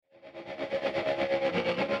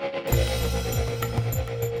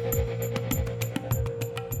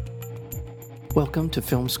Welcome to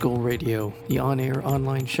Film School Radio, the on-air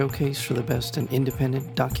online showcase for the best in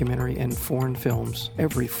independent documentary and foreign films,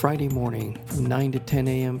 every Friday morning from 9 to 10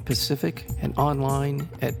 a.m. Pacific and online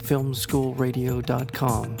at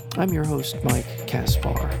filmschoolradio.com. I'm your host, Mike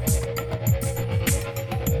Kaspar.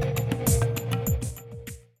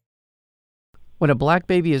 When a black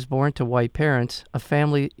baby is born to white parents, a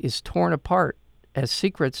family is torn apart as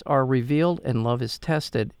secrets are revealed and love is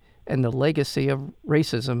tested, and the legacy of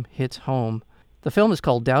racism hits home. The film is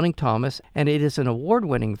called Doubting Thomas, and it is an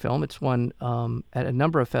award-winning film. It's won at a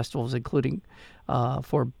number of festivals, including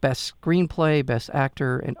for Best Screenplay, Best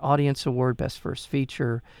Actor, an Audience Award, Best First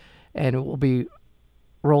Feature, and it will be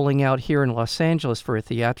rolling out here in Los Angeles for a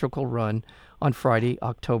theatrical run on Friday,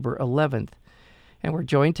 October 11th. And we're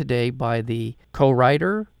joined today by the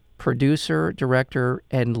co-writer, producer, director,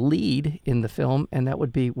 and lead in the film, and that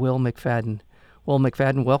would be Will McFadden. Will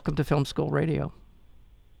McFadden, welcome to Film School Radio.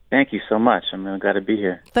 Thank you so much. I'm glad to be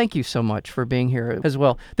here. Thank you so much for being here as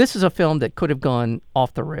well. This is a film that could have gone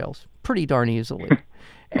off the rails pretty darn easily.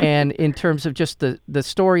 And in terms of just the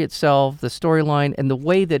story itself, the storyline, and the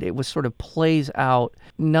way that it was sort of plays out,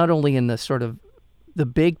 not only in the sort of the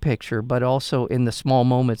big picture, but also in the small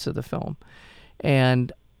moments of the film.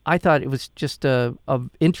 And I thought it was just a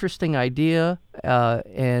interesting idea,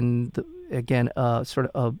 and again,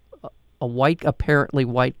 sort of a apparently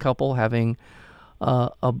white couple having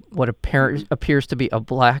what appears to be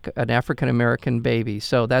an African American baby.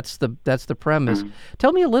 So that's the premise. Mm-hmm.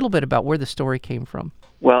 Tell me a little bit about where the story came from.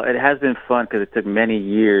 Well, it has been fun because it took many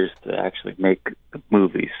years to actually make the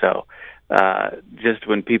movie. So just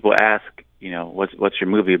when people ask, what's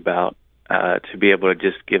your movie about, to be able to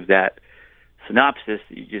just give that synopsis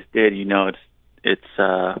that you just did, it's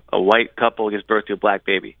a white couple gives birth to a black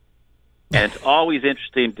baby, and it's always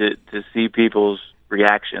interesting to see people's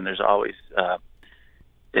reaction. There's always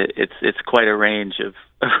it's quite a range of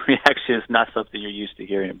reactions, not something you're used to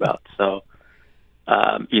hearing about. So,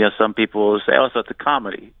 some people will say, "Oh, so it's a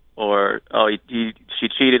comedy," or "Oh, she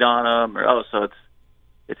cheated on him," or "Oh, so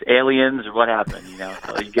it's aliens," or what happened?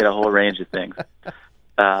 So you get a whole range of things.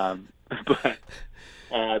 But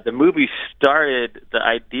the movie started. The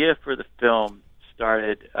idea for the film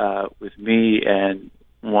started with me and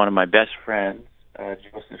one of my best friends,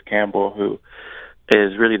 Joseph Campbell, who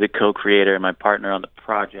is really the co-creator and my partner on the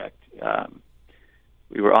project.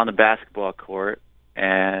 We were on the basketball court,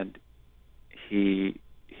 and he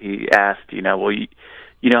asked, well,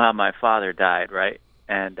 you know how my father died, right?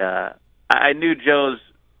 And I knew Joe's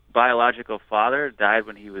biological father died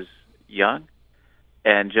when he was young,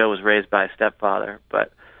 and Joe was raised by a stepfather,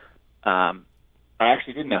 but I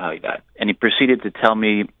actually didn't know how he died. And he proceeded to tell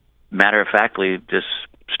me, matter-of-factly, this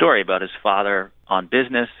story about his father on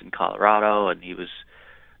business in Colorado, and he was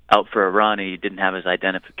out for a run, and he didn't have his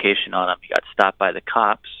identification on him. He got stopped by the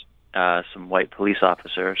cops, some white police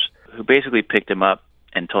officers, who basically picked him up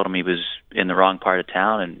and told him he was in the wrong part of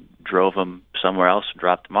town and drove him somewhere else and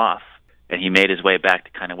dropped him off. And he made his way back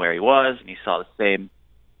to kind of where he was, and he saw the same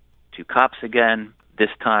two cops again. This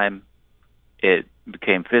time, it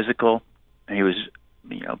became physical, and he was,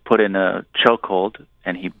 put in a chokehold,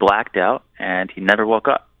 and he blacked out, and he never woke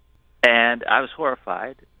up. And I was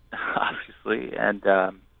horrified, obviously, and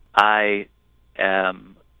I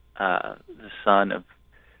am the son of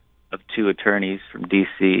two attorneys from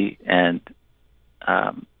D.C. and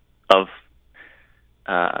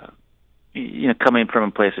coming from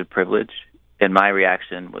a place of privilege. And my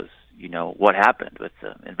reaction was, what happened with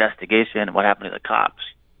the investigation and what happened to the cops?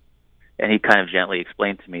 And he kind of gently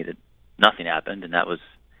explained to me that nothing happened, and that was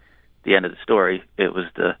the end of the story. It was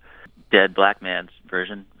the dead black man's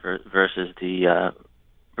version versus the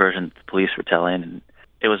version the police were telling, and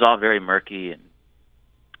it was all very murky and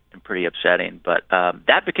pretty upsetting. But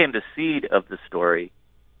that became the seed of the story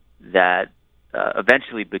that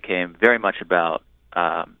eventually became very much about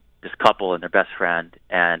this couple and their best friend,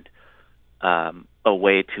 and a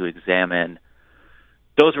way to examine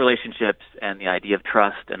those relationships and the idea of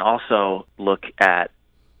trust, and also look at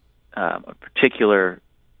a particular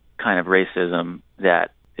kind of racism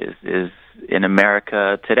that is in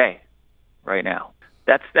America today, right now.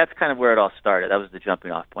 That's kind of where it all started. That was the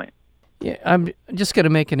jumping off point. Yeah, I'm just going to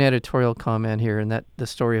make an editorial comment here, and that the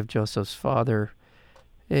story of Joseph's father,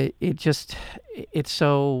 it's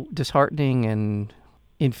so disheartening and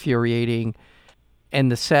infuriating.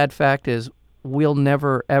 And the sad fact is, we'll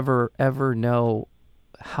never, ever, ever know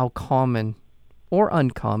how common or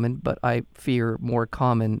uncommon, but I fear more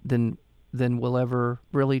common than we'll ever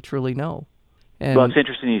really truly know. And well, it's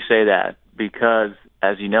interesting you say that, because,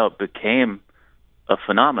 as you know, it became a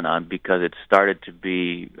phenomenon because it started to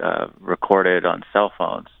be recorded on cell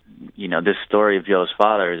phones. This story of Joe's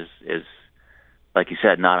father is, like you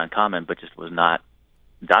said, not uncommon, but just was not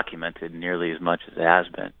documented nearly as much as it has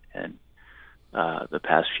been in the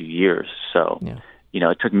past few years. So,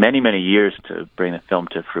 it took many, many years to bring the film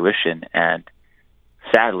to fruition, and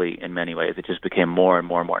sadly, in many ways, it just became more and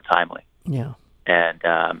more and more timely. Yeah. And,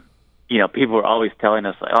 people were always telling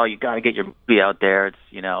us, like, oh, you got to get your movie out there. It's,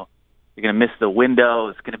 you're going to miss the window.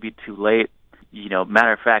 It's going to be too late.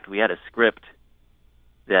 Matter of fact, we had a script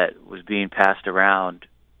that was being passed around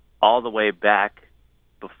all the way back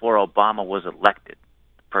before Obama was elected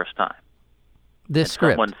the first time. This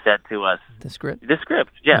script? Someone said to us... The script? The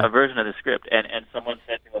script, yeah, a version of the script. And someone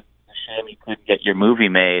said to us, it's a shame you couldn't get your movie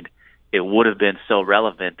made. It would have been so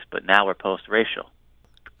relevant, but now we're post-racial.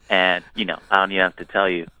 And, I don't even have to tell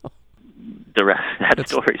you the rest of that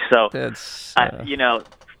story. So,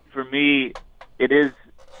 for me, it is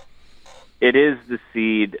the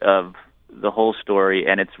seed of the whole story,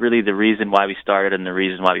 and it's really the reason why we started and the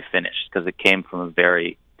reason why we finished, because it came from a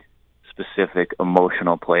very specific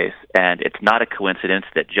emotional place. And it's not a coincidence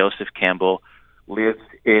that Joseph Campbell lives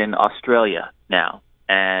in Australia now,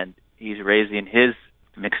 and he's raising his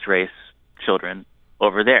mixed-race children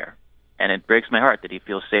over there. And it breaks my heart that he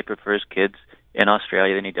feels safer for his kids in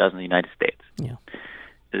Australia than he does in the United States. Yeah.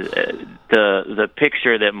 The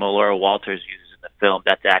picture that Melora Walters uses in the film,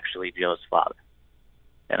 that's actually Joe's father.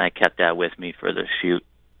 And I kept that with me for the shoot.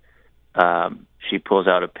 She pulls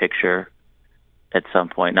out a picture at some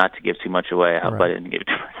point, not to give too much away. I hope I didn't give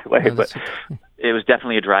too much away, but it was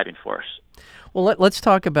definitely a driving force. Well, let's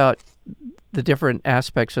talk about the different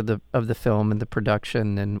aspects of the film and the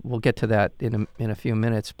production, and we'll get to that in a few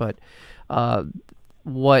minutes. But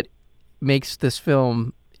what makes this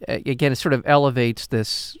film, again, it sort of elevates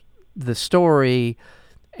the story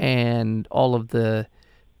and all of the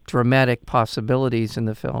dramatic possibilities in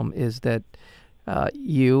the film, is that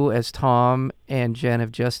you, as Tom and Jen,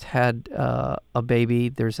 have just had a baby.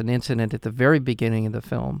 There's an incident at the very beginning of the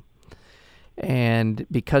film, and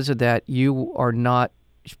because of that, you are not.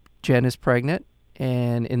 Jen is pregnant,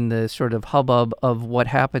 and in the sort of hubbub of what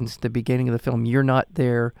happens at the beginning of the film, you're not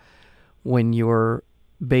there when your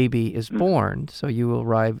baby is born, so you will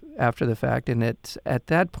arrive after the fact. And it's at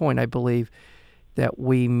that point, I believe, that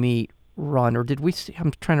we meet Ron. Or did we see,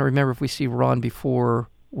 I'm trying to remember if we see Ron before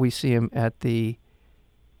we see him at the...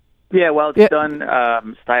 Yeah, well, it's done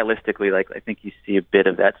stylistically. Like, I think you see a bit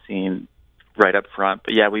of that scene right up front.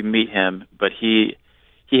 But yeah, we meet him, but he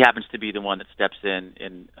happens to be the one that steps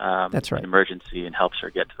in That's right. an emergency and helps her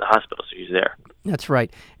get to the hospital, so he's there. That's right.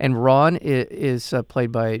 And Ron is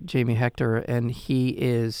played by Jamie Hector, and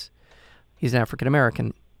he's an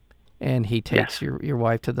African-American, and he takes your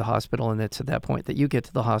wife to the hospital, and it's at that point that you get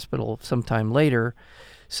to the hospital sometime later.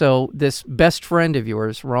 So this best friend of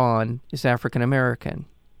yours, Ron, is African-American.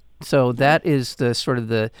 So that is the sort of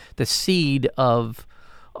the seed of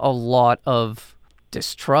a lot of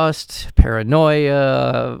distrust,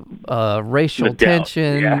 paranoia, racial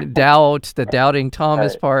tension, doubt, the doubting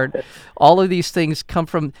Thomas part. All of these things come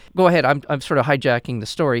from... Go ahead. I'm sort of hijacking the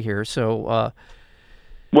story here. So,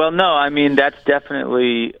 well, no, I mean, that's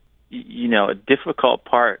definitely, a difficult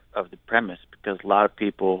part of the premise, because a lot of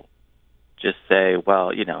people just say,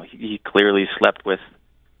 well, he clearly slept with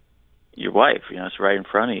your wife. It's right in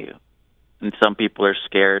front of you. And some people are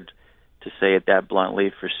scared to say it that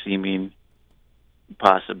bluntly for seeming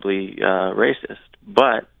possibly racist,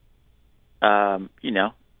 but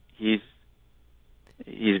he's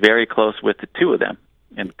very close with the two of them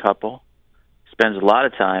in the couple. Spends a lot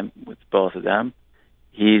of time with both of them.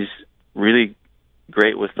 He's really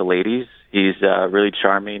great with the ladies. He's a really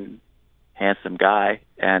charming, handsome guy,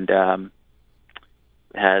 and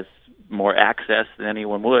has more access than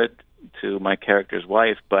anyone would to my character's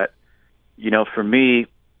wife. But for me,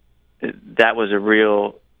 that was a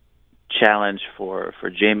real challenge for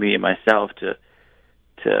Jamie and myself to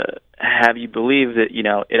have you believe that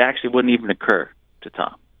it actually wouldn't even occur to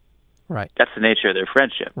Tom. Right. That's the nature of their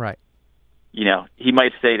friendship. Right. He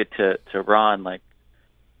might say to Ron, like,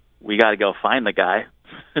 we got to go find the guy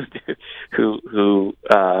who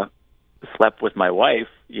slept with my wife,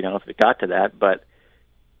 if it got to that, but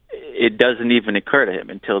it doesn't even occur to him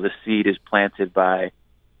until the seed is planted by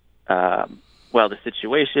the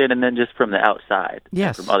situation, and then just from the outside,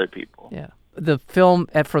 from other people. Yeah, the film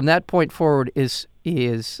from that point forward is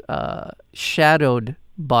shadowed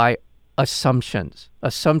by assumptions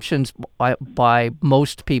by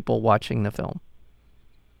most people watching the film.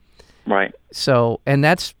 Right. So, and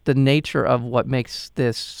that's the nature of what makes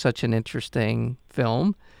this such an interesting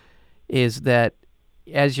film, is that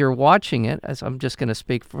as you're watching it, as I'm just going to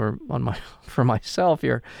speak for myself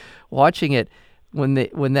here, watching it, when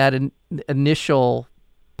that initial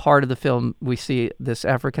part of the film, we see this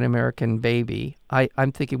African American baby,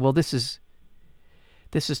 I'm thinking, well, this is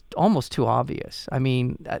almost too obvious. I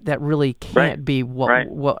mean, that really can't be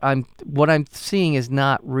what I'm seeing is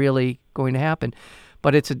not really going to happen.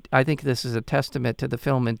 But I think this is a testament to the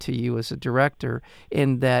film and to you as a director,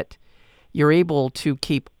 in that you're able to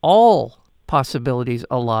keep all possibilities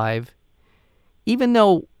alive, even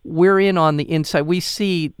though we're in on the inside. We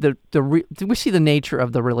see the nature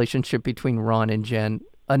of the relationship between Ron and Jen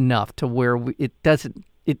enough to where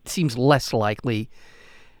it seems less likely.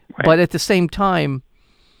 Right. But at the same time,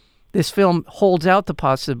 this film holds out the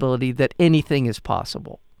possibility that anything is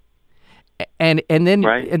possible. And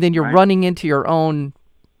then you're running into your own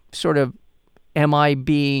sort of,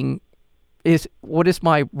 what is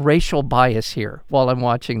my racial bias here while I'm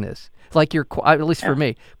watching this? Like you're, at least for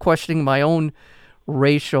me, questioning my own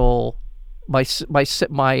racial, my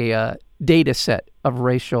data set of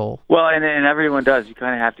racial. Well, and everyone does. You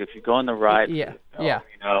kind of have to, if you go on the ride. Yeah.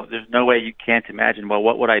 There's no way you can't imagine. Well,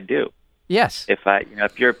 what would I do? Yes. If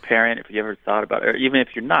if you're a parent, if you ever thought about it, or even if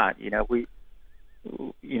you're not, we,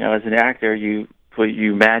 as an actor, you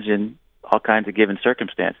imagine all kinds of given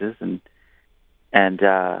circumstances, and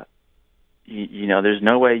there's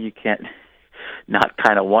no way you can't not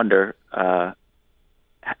kind of wonder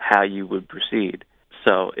how you would proceed.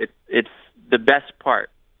 So it's the best part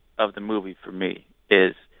of the movie for me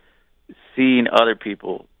is seeing other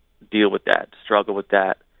people deal with that, struggle with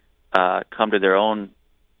that, come to their own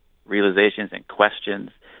realizations and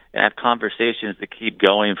questions, and have conversations that keep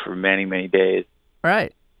going for many, many days.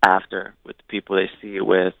 Right. After, with the people they see it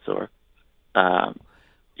with, or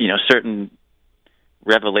certain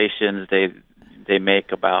revelations they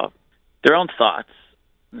make about their own thoughts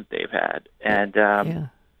that they've had, and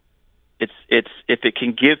it's if it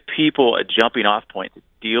can give people a jumping off point to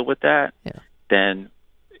deal with that, then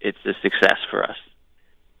it's a success for us,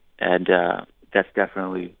 and that's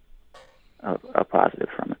definitely a positive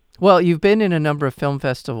from it. Well, you've been in a number of film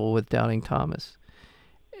festivals with Doubting Thomas,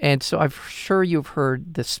 and so I'm sure you've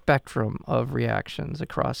heard the spectrum of reactions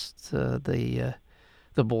across the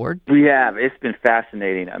board. We have. It's been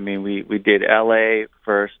fascinating. I mean, we did L.A.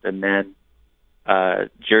 first, and then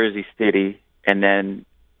Jersey City, and then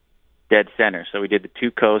dead center. So we did the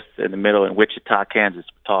two coasts in the middle in Wichita, Kansas,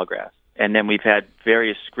 for Tallgrass. And then we've had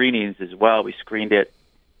various screenings as well. We screened it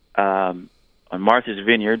on Martha's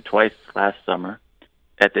Vineyard twice last summer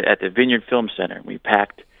at the Vineyard Film Center. We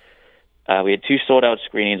packed. We had two sold-out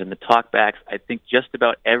screenings, and the talkbacks, I think just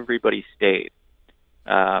about everybody stayed.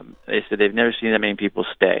 They said they've never seen that many people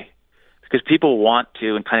stay, because people want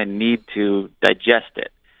to and kind of need to digest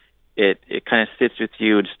it. It kind of sits with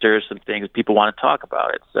you and stirs some things. People want to talk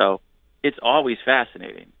about it. So it's always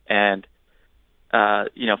fascinating. And,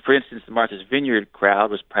 for instance, the Martha's Vineyard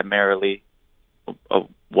crowd was primarily a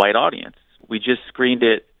white audience. We just screened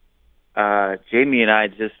it. Jamie and I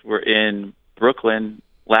just were in Brooklyn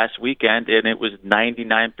last weekend, and it was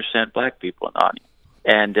 99% black people in the audience.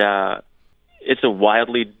 And it's a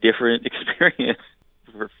wildly different experience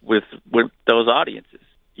with those audiences.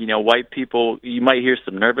 White people, you might hear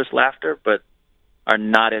some nervous laughter, but are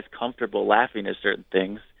not as comfortable laughing at certain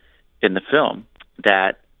things in the film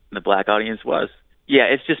that the black audience was. Yeah,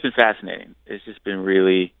 it's just been fascinating. It's just been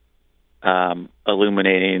really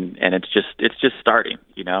illuminating, and it's just starting,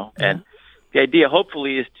 Yeah. And the idea,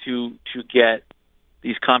 hopefully, is to get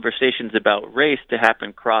these conversations about race to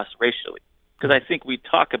happen cross-racially, because I think we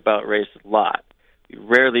talk about race a lot. We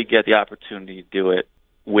rarely get the opportunity to do it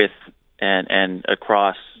with and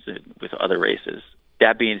across with other races.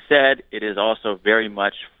 That being said, it is also very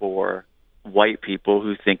much for white people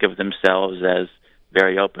who think of themselves as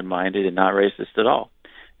very open-minded and not racist at all.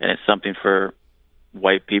 And it's something for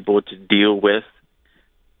white people to deal with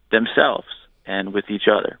themselves and with each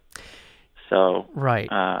other. So, right.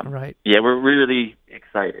 Yeah, we're really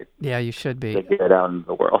excited. Yeah, you should be. To get out in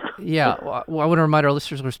the world. Yeah, well, I want to remind our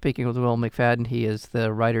listeners we're speaking with Will McFadden. He is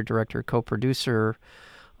the writer, director, co-producer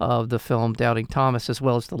of the film Doubting Thomas, as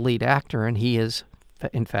well as the lead actor, and he is,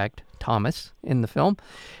 in fact, Thomas in the film.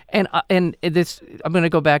 And this, I'm going to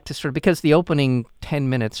go back to sort of, because the opening 10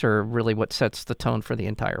 minutes are really what sets the tone for the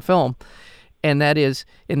entire film, and that is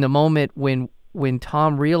in the moment when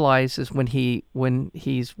Tom realizes when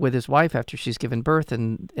he's with his wife after she's given birth,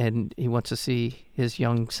 and he wants to see his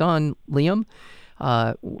young son Liam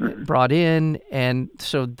brought in. And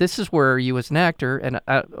so this is where you, as an actor, and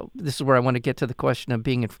this is where I want to get to the question of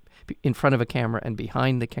being in front of a camera and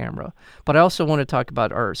behind the camera. But I also want to talk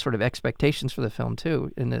about our sort of expectations for the film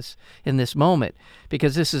too in this moment,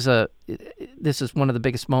 because this is one of the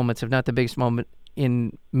biggest moments, if not the biggest moment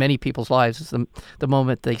in many people's lives, is the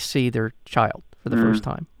moment they see their child for the first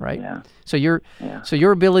time, right? Yeah. So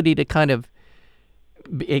your ability to kind of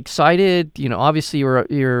be excited, obviously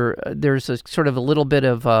you're there's a sort of a little bit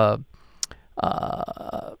of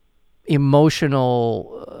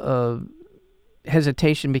emotional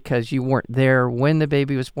hesitation because you weren't there when the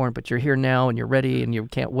baby was born, but you're here now and you're ready and you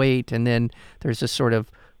can't wait. And then there's this sort of,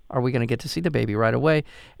 are we going to get to see the baby right away?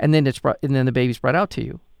 And then the baby's brought out to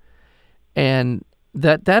you, and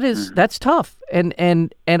that's tough.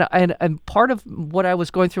 And part of what I was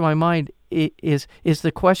going through my mind is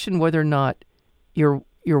the question whether or not your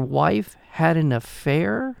wife had an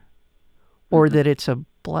affair or that it's a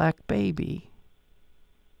black baby.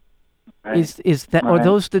 Right. Is that Right. are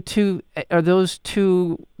those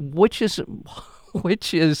two which is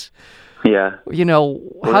Yeah.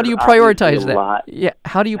 how do you There's prioritize obviously a that? lot Yeah,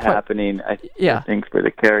 how do you happening? I Yeah. think for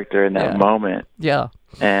the character in that Yeah. moment, Yeah.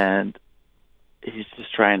 and he's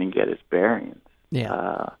just trying to get his bearings.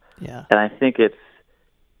 Yeah. Yeah. And I think it's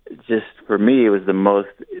just, for me, it was the most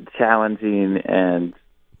challenging and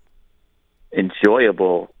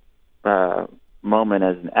enjoyable moment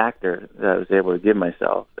as an actor that I was able to give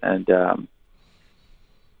myself. And,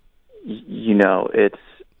 it's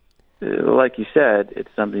like you said, it's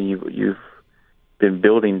something you've been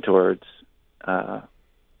building towards for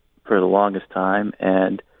the longest time.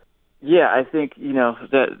 And yeah, I think,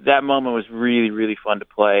 that moment was really, really fun to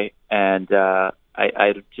play. And I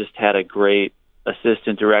just had a great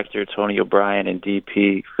assistant director, Tony O'Brien, and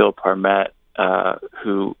DP, Phil Parmet,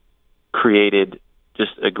 who created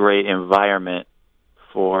just a great environment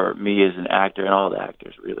for me as an actor, and all the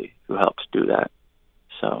actors really who helped do that.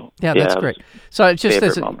 So yeah, that's great. So it's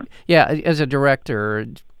just moment. as a director,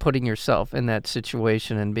 putting yourself in that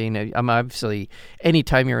situation and being obviously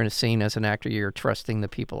anytime you're in a scene as an actor, you're trusting the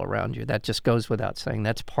people around you. That just goes without saying.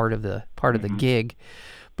 That's part of the gig.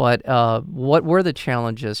 But what were the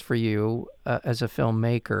challenges for you as a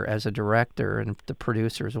filmmaker, as a director, and the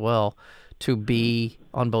producer as well, to be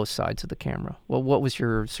on both sides of the camera? Well, what was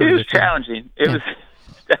your sort of... It was challenging. It was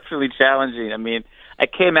definitely challenging. I mean, I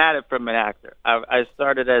came at it from an actor. I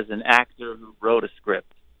started as an actor who wrote a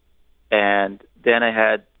script. And then I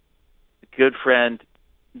had a good friend,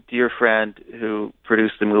 dear friend, who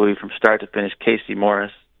produced the movie from start to finish, Casey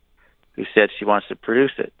Morris, who said she wants to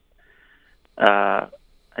produce it. I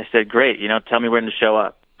said, great, tell me when to show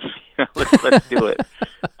up. Let's do it.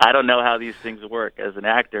 I don't know how these things work as an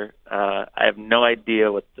actor. I have no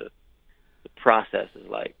idea what the process is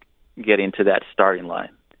like getting to that starting line.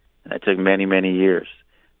 And it took many, many years.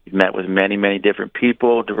 We met with many, many different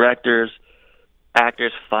people, directors,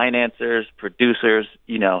 actors, financiers, producers.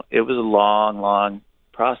 It was a long, long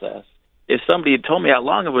process. If somebody had told me how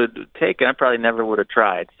long it would take, I probably never would have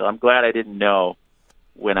tried. So I'm glad I didn't know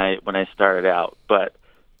when I started out. But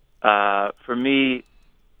for me,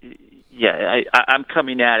 I'm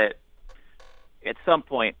coming at it. At some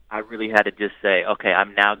point, I really had to just say, okay,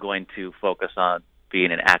 I'm now going to focus on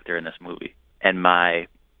being an actor in this movie. And my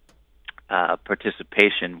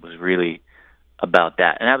participation was really about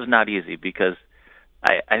that. And that was not easy because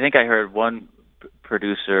I think I heard one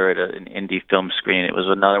producer at an indie film screen, it was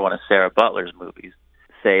another one of Sarah Butler's movies,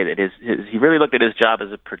 say that he really looked at his job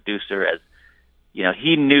as a producer as,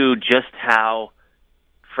 he knew just how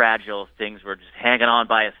fragile things were, just hanging on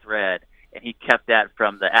by a thread, and he kept that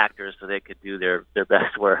from the actors so they could do their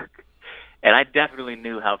best work. And I definitely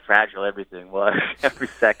knew how fragile everything was every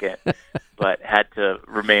second, but had to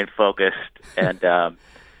remain focused, and that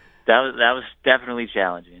was definitely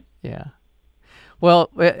challenging. Yeah. Well,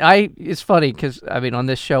 it's funny because on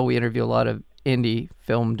this show we interview a lot of indie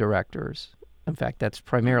film directors. In fact, that's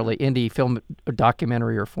primarily indie film,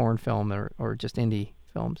 documentary or foreign film, or just indie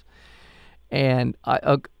films. And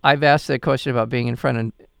I've asked that question about being in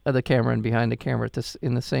front of the camera and behind the camera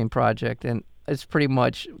in the same project, and it's pretty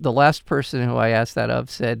much the last person who I asked that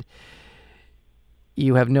of said,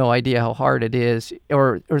 "You have no idea how hard it is,"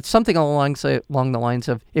 or something along the lines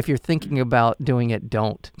of, "If you're thinking about doing it,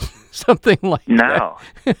 don't." Something like that.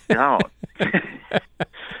 No.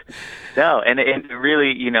 No, and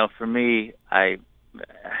really, for me, I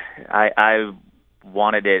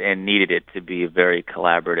wanted it and needed it to be a very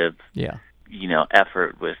collaborative,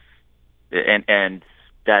 effort with, and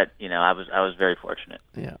that, I was very fortunate.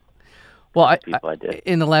 Yeah. Well, I did.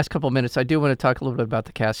 In the last couple of minutes, I do want to talk a little bit about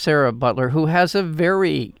the cast. Sarah Butler, who has a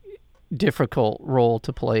very difficult role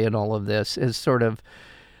to play in all of this, is sort of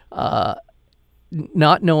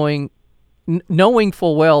not knowing knowing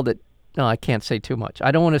full well that, no, I can't say too much.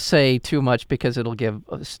 I don't want to say too much because it'll give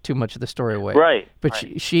us too much of the story away. Right. But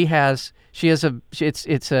right. it's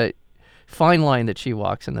a fine line that she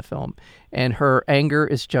walks in the film, and her anger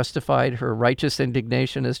is justified, her righteous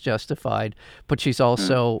indignation is justified, but she's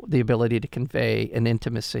also the ability to convey an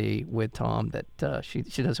intimacy with Tom that she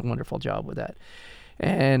does a wonderful job with that.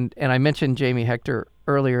 And I mentioned Jamie Hector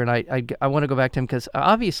earlier, and I want to go back to him because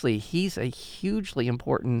obviously he's a hugely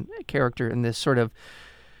important character in this sort of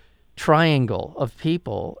triangle of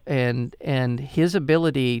people, and his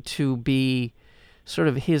ability to be sort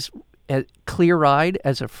of his clear-eyed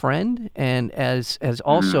as a friend and as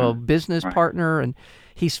also a business partner, and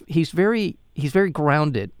he's very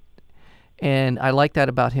grounded, and I like that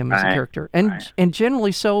about him as a character. And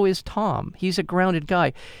generally so is Tom. He's a grounded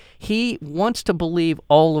guy. He wants to believe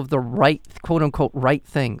all of the right, quote unquote, right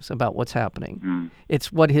things about what's happening.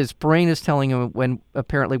 It's what his brain is telling him when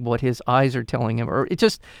apparently what his eyes are telling him, or it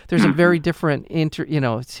just, there's a very different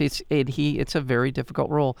it's a very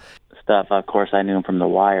difficult role. Stuff. Of course, I knew him from The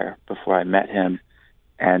Wire before I met him,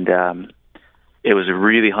 and it was a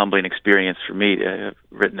really humbling experience for me to have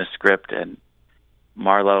written a script, and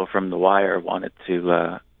Marlo from The Wire wanted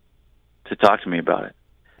to talk to me about it,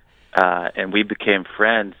 and we became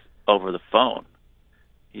friends over the phone.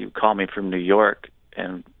 He would call me from New York,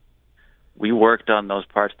 and we worked on those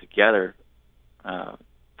parts together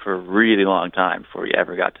for a really long time before we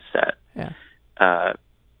ever got to set. Yeah.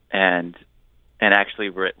 And actually,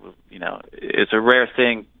 it's a rare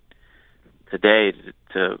thing today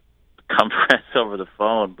to become friends over the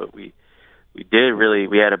phone, but we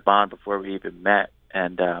had a bond before we even met,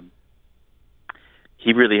 and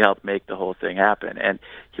he really helped make the whole thing happen. And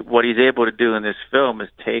what he's able to do in this film is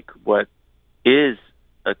take what is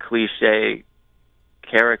a cliche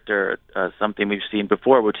character, something we've seen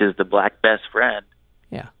before, which is the black best friend,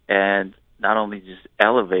 and not only just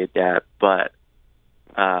elevate that, but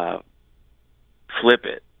flip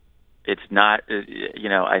it. It's not,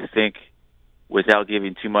 I think, without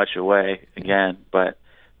giving too much away again, but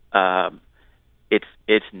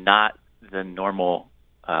it's not the normal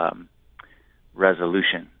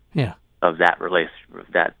resolution of that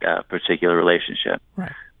particular relationship.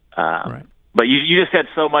 Right. Right. But you just said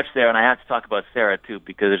so much there, and I have to talk about Sarah too,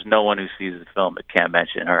 because there's no one who sees the film that can't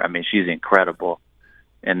mention her. I mean, she's incredible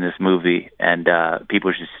in this movie, and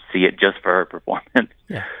people should see it just for her performance.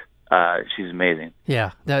 Yeah. She's amazing.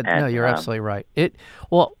 Yeah, no, you're absolutely right. She's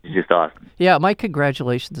just awesome. Yeah, my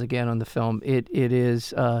congratulations again on the film. It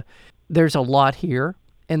is there's a lot here,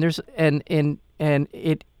 and there's and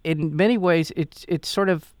it in many ways it's sort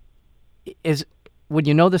of is when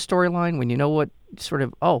you know the storyline, when you know what sort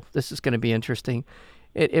of this is going to be interesting,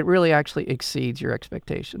 it really actually exceeds your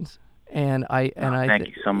expectations. And thank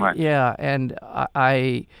you so much. Yeah, and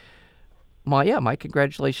my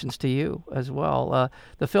congratulations to you as well.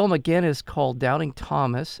 The film, again, is called Doubting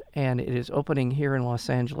Thomas, and it is opening here in Los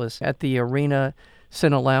Angeles at the Arena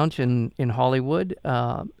Cine Lounge in Hollywood.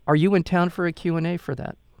 Are you in town for a Q&A for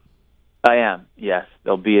that? I am, yes.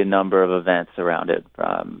 There'll be a number of events around it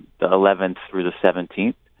from the 11th through the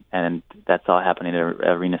 17th, and that's all happening at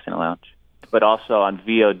Arena Cine Lounge. But also on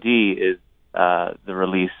VOD is the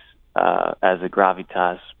release as a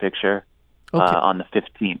Gravitas picture. Okay. On the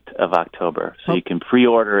 15th of October. So you can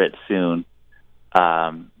pre-order it soon,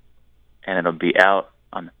 and it'll be out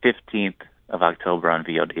on the 15th of October on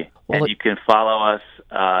VOD. And you can follow us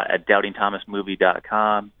at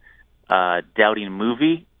DoubtingThomasMovie.com. Doubting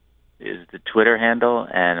Movie is the Twitter handle,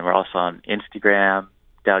 and we're also on Instagram,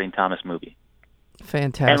 Doubting Thomas Movie.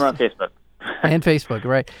 Fantastic. And we're on Facebook. And Facebook,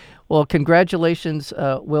 right. Well, congratulations,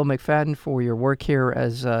 Will McFadden, for your work here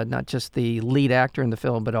as not just the lead actor in the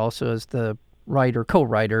film, but also as the writer,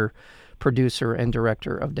 co-writer, producer, and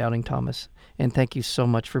director of Doubting Thomas. And thank you so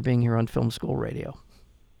much for being here on Film School Radio.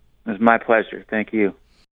 It was my pleasure. Thank you.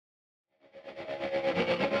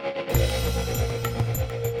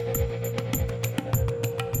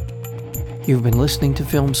 You've been listening to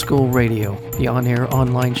Film School Radio, the on-air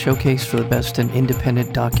online showcase for the best in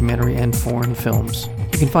independent documentary and foreign films.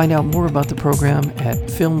 You can find out more about the program at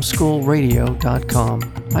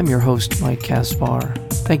filmschoolradio.com. I'm your host, Mike Kaspar.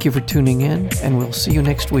 Thank you for tuning in, and we'll see you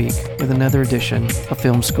next week with another edition of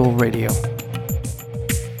Film School Radio.